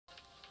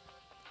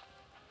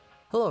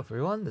Hello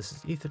everyone, this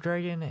is Ether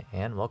Dragon,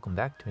 and welcome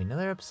back to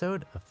another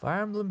episode of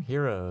Fire Emblem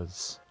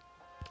Heroes.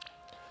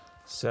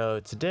 So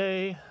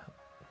today,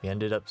 we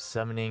ended up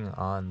summoning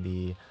on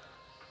the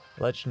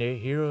Legendary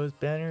Heroes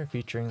banner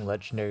featuring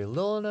Legendary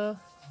Lilina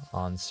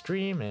on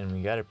stream, and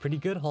we got a pretty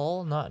good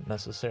haul. Not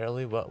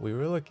necessarily what we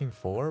were looking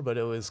for, but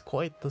it was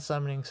quite the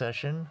summoning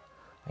session.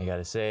 I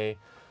gotta say,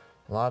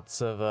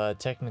 lots of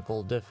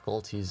technical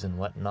difficulties and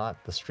whatnot.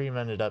 The stream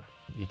ended up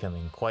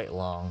becoming quite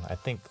long. I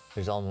think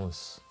there's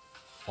almost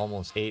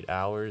 8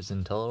 hours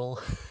in total.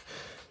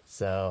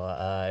 So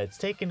it's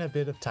taken a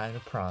bit of time to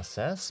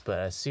process, but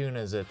as soon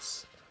as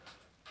it's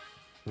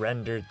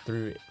rendered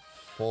through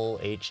full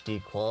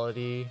HD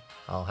quality,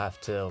 I'll have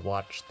to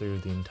watch through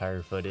the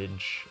entire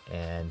footage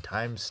and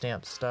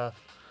timestamp stuff,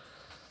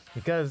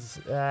 because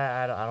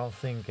I don't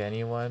think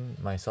anyone,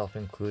 myself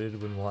included,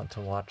 would want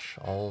to watch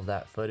all of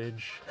that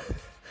footage.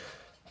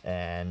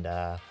 And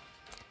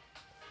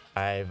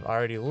I've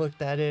already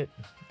looked at it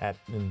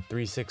in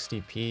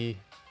 360p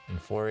and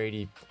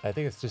 480. I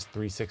think it's just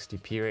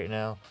 360p right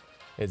now.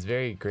 It's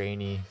very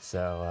grainy,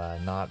 so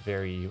not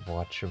very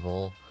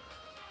watchable.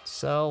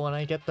 So when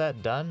I get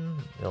that done,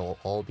 it'll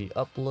all be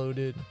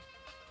uploaded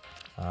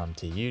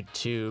to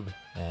YouTube.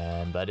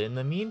 But in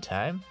the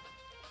meantime,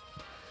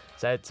 I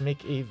decided to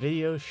make a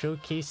video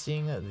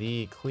showcasing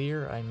the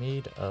clear I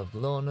made of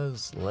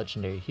Lilina's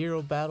Legendary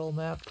Hero Battle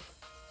map.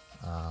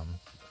 Of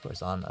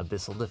course on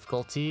Abyssal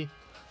difficulty.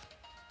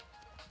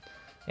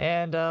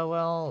 And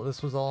well,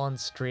 this was all on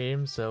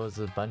stream, so it was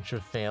a bunch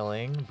of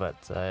failing, but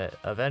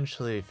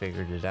eventually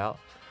figured it out.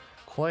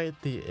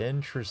 Quite the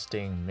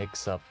interesting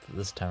mix-up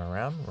this time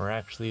around. We're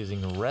actually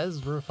using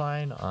Res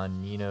Refine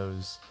on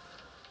Nino's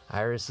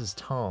Iris's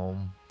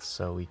Tome,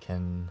 so we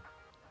can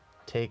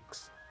take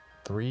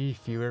 3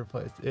 fewer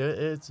points.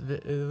 It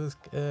was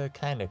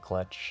kind of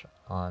clutch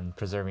on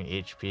preserving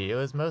HP. It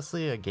was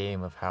mostly a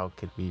game of how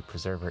could we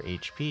preserve our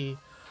HP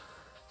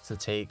to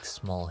take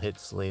small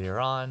hits later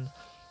on.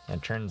 And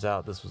it turns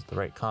out this was the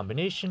right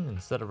combination.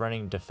 Instead of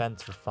running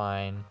Defense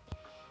Refine,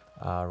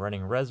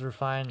 running Res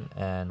Refine,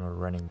 and we're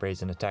running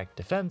Brazen Attack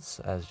Defense,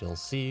 as you'll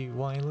see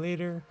why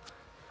later.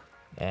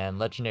 And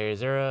Legendary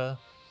Zera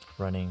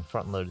running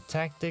Front Loaded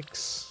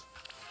Tactics.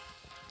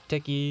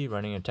 Tiki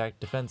running Attack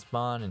Defense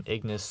Bond, and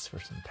Ignis for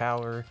some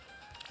power.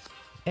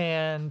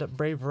 And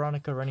Brave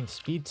Veronica running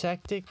Speed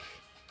Tactic.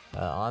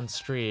 On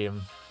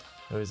stream,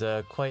 it was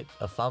quite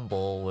a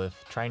fumble with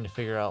trying to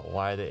figure out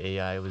why the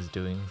AI was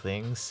doing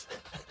things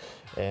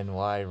and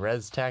why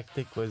Res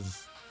Tactic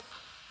was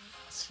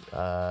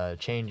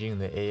changing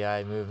the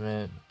AI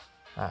movement.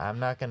 I'm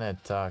not gonna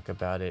talk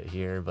about it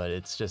here, but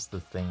it's just the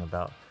thing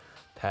about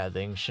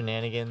pathing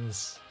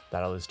shenanigans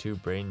that I was too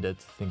brain dead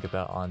to think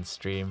about on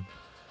stream.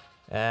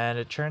 And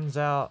it turns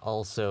out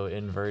also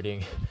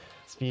inverting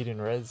Speed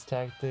and Res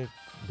Tactic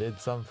did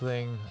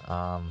something.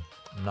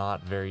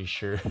 Not very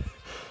sure.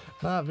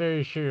 Not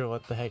very sure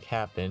what the heck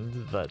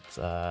happened, but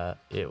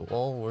it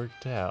all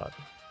worked out.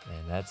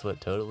 And that's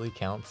what totally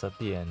counts at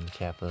the end,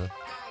 Kappa.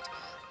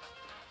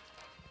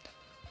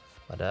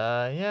 But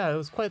yeah, it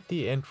was quite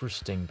the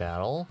interesting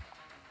battle.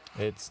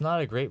 It's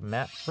not a great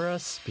map for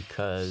us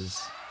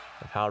because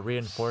of how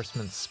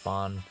reinforcements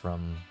spawn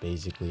from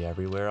basically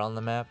everywhere on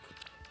the map.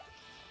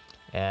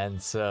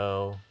 And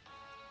so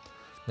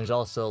there's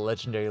also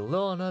Legendary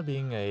Lilina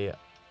being a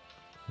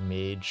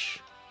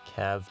mage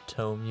cav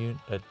tome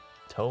unit,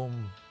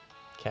 Tome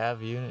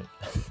Cav unit.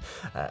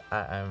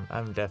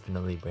 I'm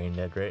definitely brain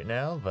dead right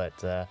now,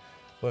 but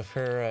with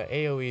her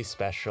AoE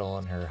special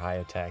and her high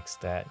attack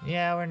stat,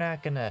 yeah, we're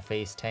not gonna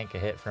face tank a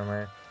hit from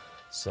her.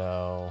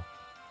 So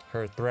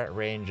her threat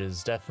range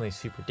is definitely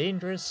super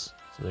dangerous.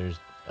 So there's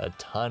a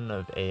ton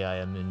of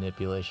AI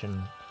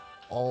manipulation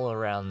all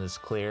around this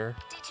clear,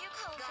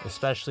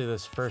 especially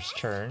this first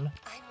turn.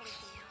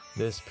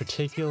 This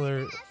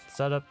particular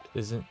setup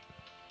isn't.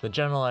 The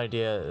general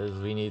idea is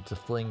we need to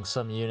fling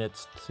some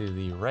units to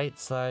the right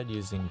side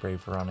using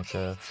Brave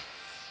Veronica,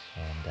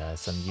 and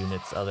some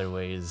units other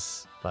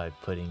ways by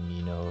putting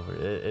Nino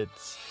over.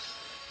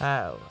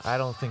 I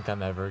don't think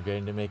I'm ever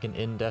going to make an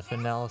in-depth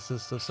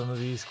analysis of some of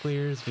these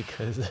clears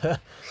because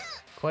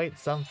quite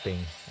something,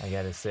 I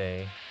gotta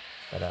say.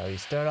 But we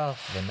start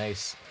off with a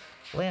nice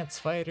Lance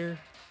Fighter.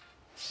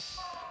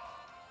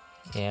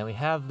 And we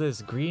have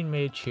this green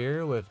mage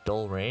here with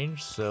dull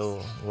range,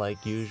 so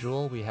like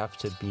usual we have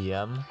to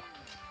BM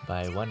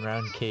by 1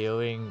 round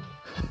KOing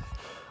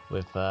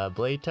with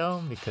Blade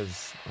Tome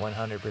because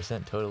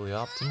 100% totally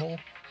optimal,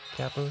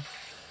 Kappa.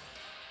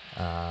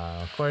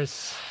 Of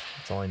course,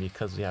 it's only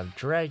because we have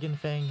Dragon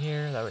Fang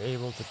here that we're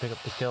able to pick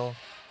up the kill.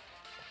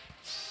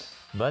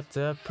 But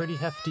pretty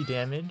hefty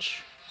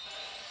damage,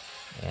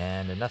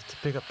 and enough to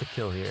pick up the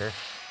kill here.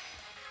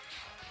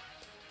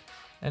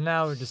 And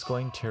now we're just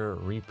going to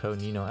repo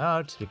Nino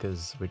out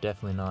because we're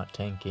definitely not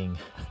tanking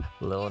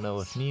Lilina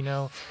with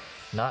Nino.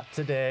 Not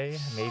today,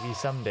 maybe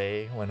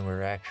someday when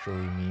we're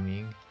actually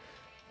memeing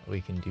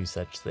we can do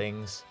such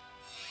things.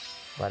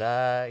 But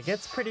it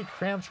gets pretty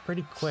cramped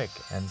pretty quick,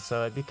 and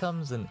so it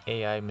becomes an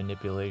AI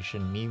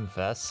manipulation meme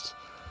fest.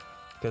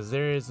 because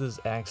there is this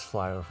axe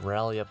fly with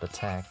rally up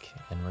attack,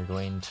 and we're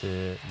going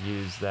to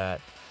use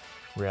that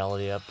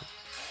rally up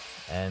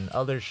and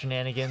other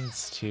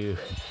shenanigans to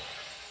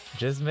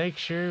just make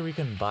sure we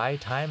can buy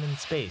time and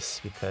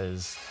space,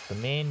 because the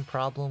main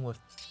problem with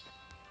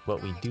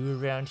what we do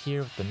around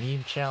here with the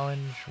meme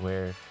challenge,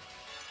 where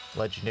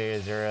Legendary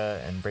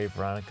Azura and Brave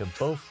Veronica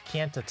both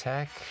can't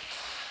attack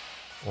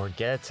or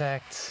get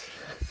attacked,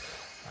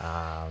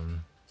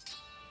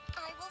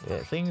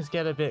 things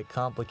get a bit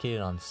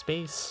complicated on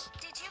space,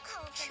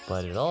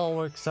 but it all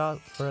works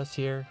out for us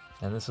here.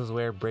 And this is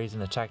where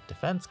Brazen Attack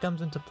Defense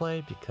comes into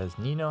play, because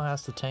Nino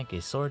has to tank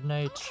a Sword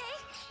Knight.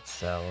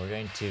 So we're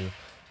going to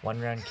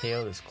 1-round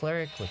KO this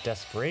Cleric with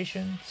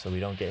Desperation, so we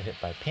don't get hit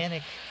by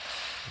Panic,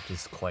 which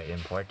is quite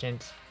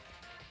important.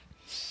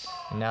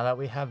 And now that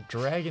we have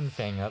Dragon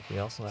Fang up, we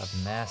also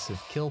have massive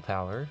kill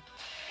power.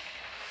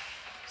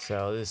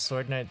 So this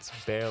Sword Knight's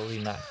barely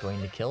not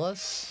going to kill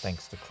us,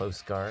 thanks to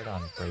Close Guard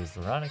on Brave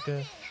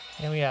Veronica.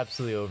 And we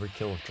absolutely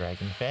overkill with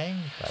Dragon Fang,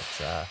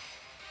 but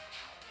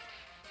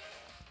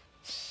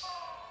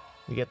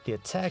we get the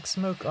attack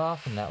smoke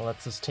off, and that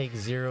lets us take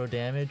 0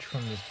 damage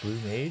from this blue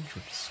mage,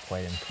 which is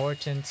quite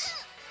important.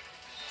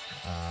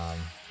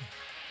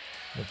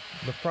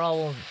 The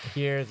problem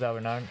here is that we're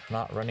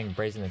not running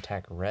Brazen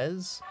Attack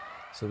Res,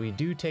 so we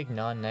do take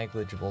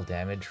non-negligible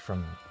damage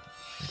from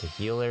the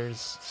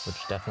healers,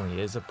 which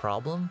definitely is a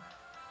problem.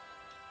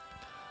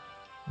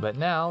 But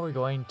now we're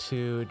going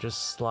to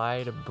just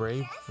slide a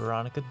Brave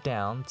Veronica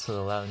down to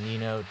allow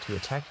Nino to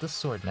attack the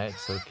Sword Knight,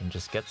 so we can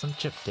just get some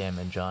chip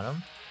damage on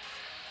him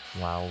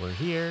while we're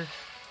here.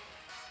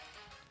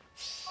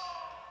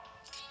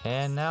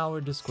 And now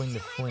we're just going to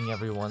fling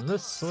everyone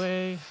this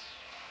way.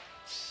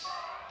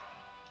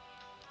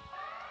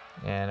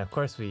 And of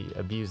course we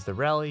abuse the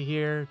rally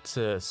here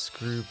to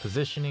screw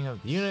positioning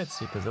of the units,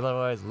 because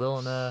otherwise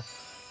Lilina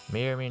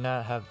may or may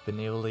not have been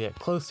able to get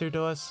closer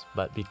to us,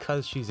 but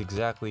because she's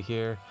exactly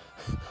here,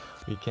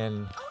 we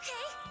can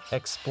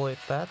exploit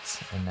that,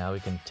 and now we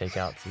can take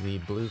out the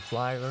blue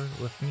flyer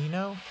with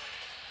Nino.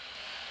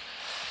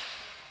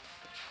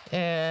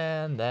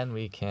 And then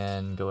we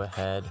can go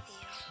ahead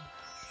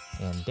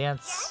and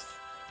dance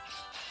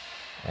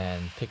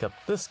and pick up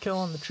this kill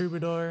on the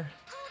Troubadour.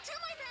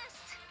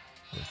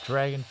 With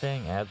Dragon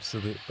Fang,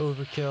 absolute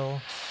overkill.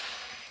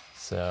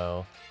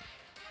 So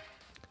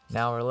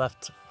now we're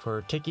left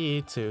for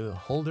Tiki to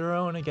hold her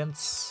own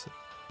against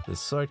the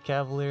Sword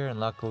Cavalier, and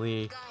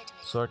luckily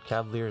Sword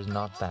Cavalier is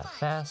not that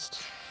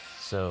fast,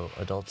 so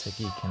Adult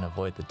Tiki can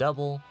avoid the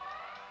double.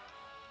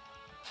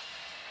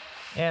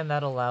 And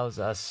that allows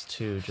us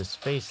to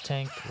just face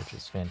tank, which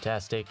is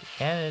fantastic,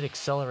 and it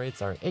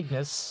accelerates our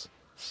Ignis,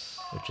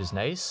 which is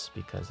nice,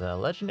 because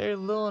Legendary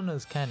Lilina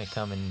is kind of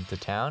coming to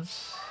town.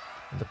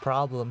 The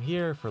problem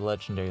here for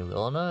Legendary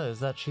Lilina is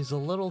that she's a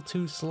little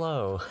too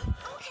slow.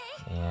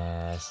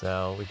 Yeah,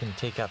 so we can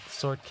take out the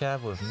Sword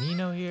Cav with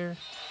Nino here.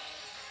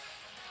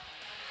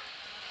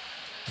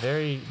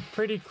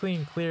 Pretty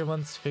clean clear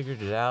once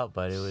figured it out,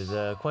 but it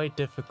was quite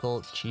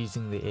difficult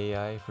cheesing the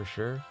AI for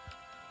sure.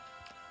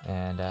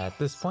 And at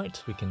this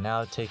point, we can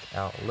now take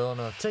out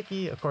Lilina with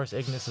Tiki. Of course,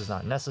 Ignis is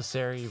not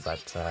necessary,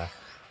 but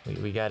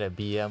we got a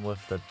BM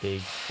with the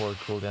big 4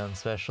 cooldown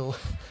special.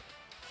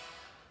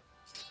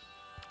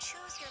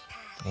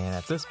 And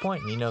at this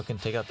point, Nino can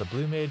take out the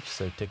blue mage,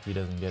 so Tiki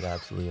doesn't get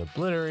absolutely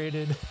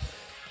obliterated.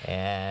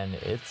 And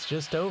it's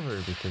just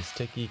over, because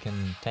Tiki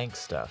can tank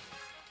stuff.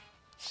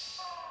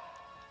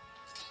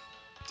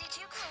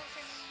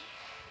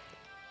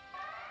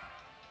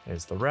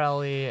 There's the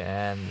rally,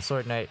 and the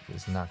Sword Knight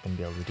is not going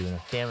to be able to do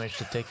enough damage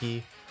to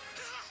Tiki.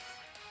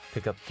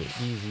 Pick up the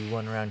easy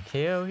 1-round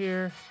KO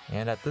here,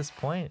 and at this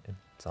point,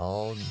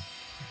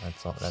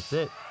 that's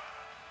it.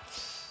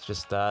 It's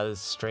just this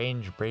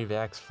strange Brave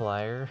Axe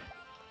Flyer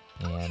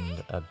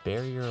and a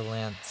Barrier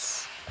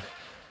Lance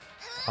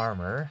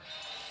armor.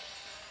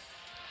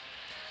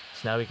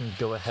 So now we can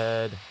go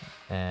ahead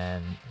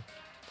and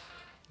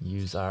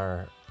use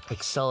our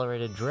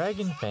accelerated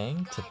Dragon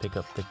Fang to pick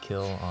up the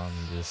kill on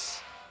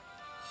this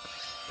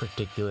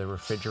particular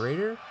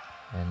refrigerator.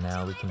 And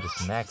now we can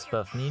just max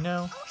buff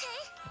Nino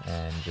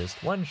and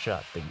just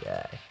one-shot the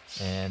guy.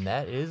 And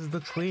that is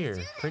the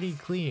clear. Pretty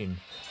clean,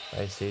 if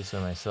I say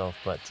so myself,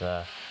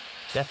 but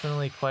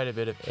definitely quite a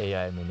bit of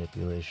AI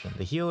manipulation.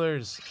 The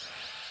healers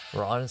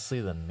were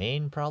honestly the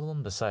main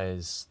problem,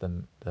 besides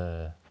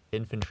the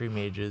infantry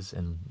mages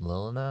and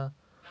Lilina,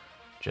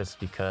 just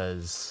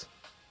because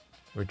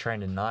we're trying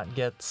to not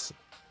get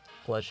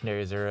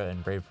Legendary Azura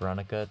and Brave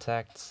Veronica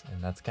attacked,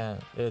 and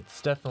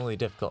it's definitely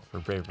difficult for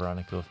Brave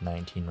Veronica with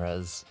 19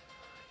 res.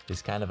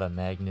 He's kind of a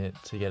magnet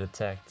to get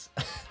attacked.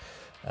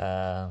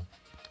 But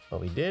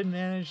we did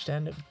manage to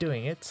end up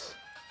doing it.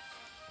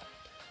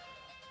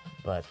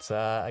 But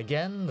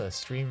again, the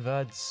stream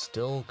VOD's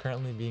still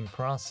currently being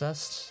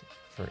processed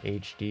for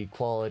HD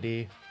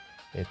quality.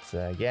 It's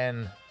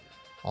again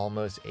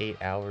almost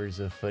 8 hours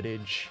of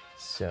footage,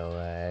 so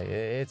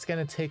it's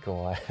gonna take a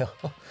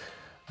while.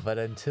 But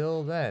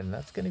until then,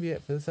 that's gonna be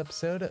it for this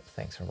episode.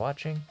 Thanks for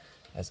watching.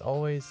 As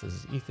always, this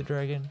is Ether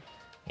Dragon,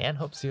 and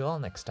hope to see you all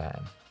next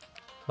time.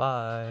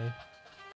 Bye!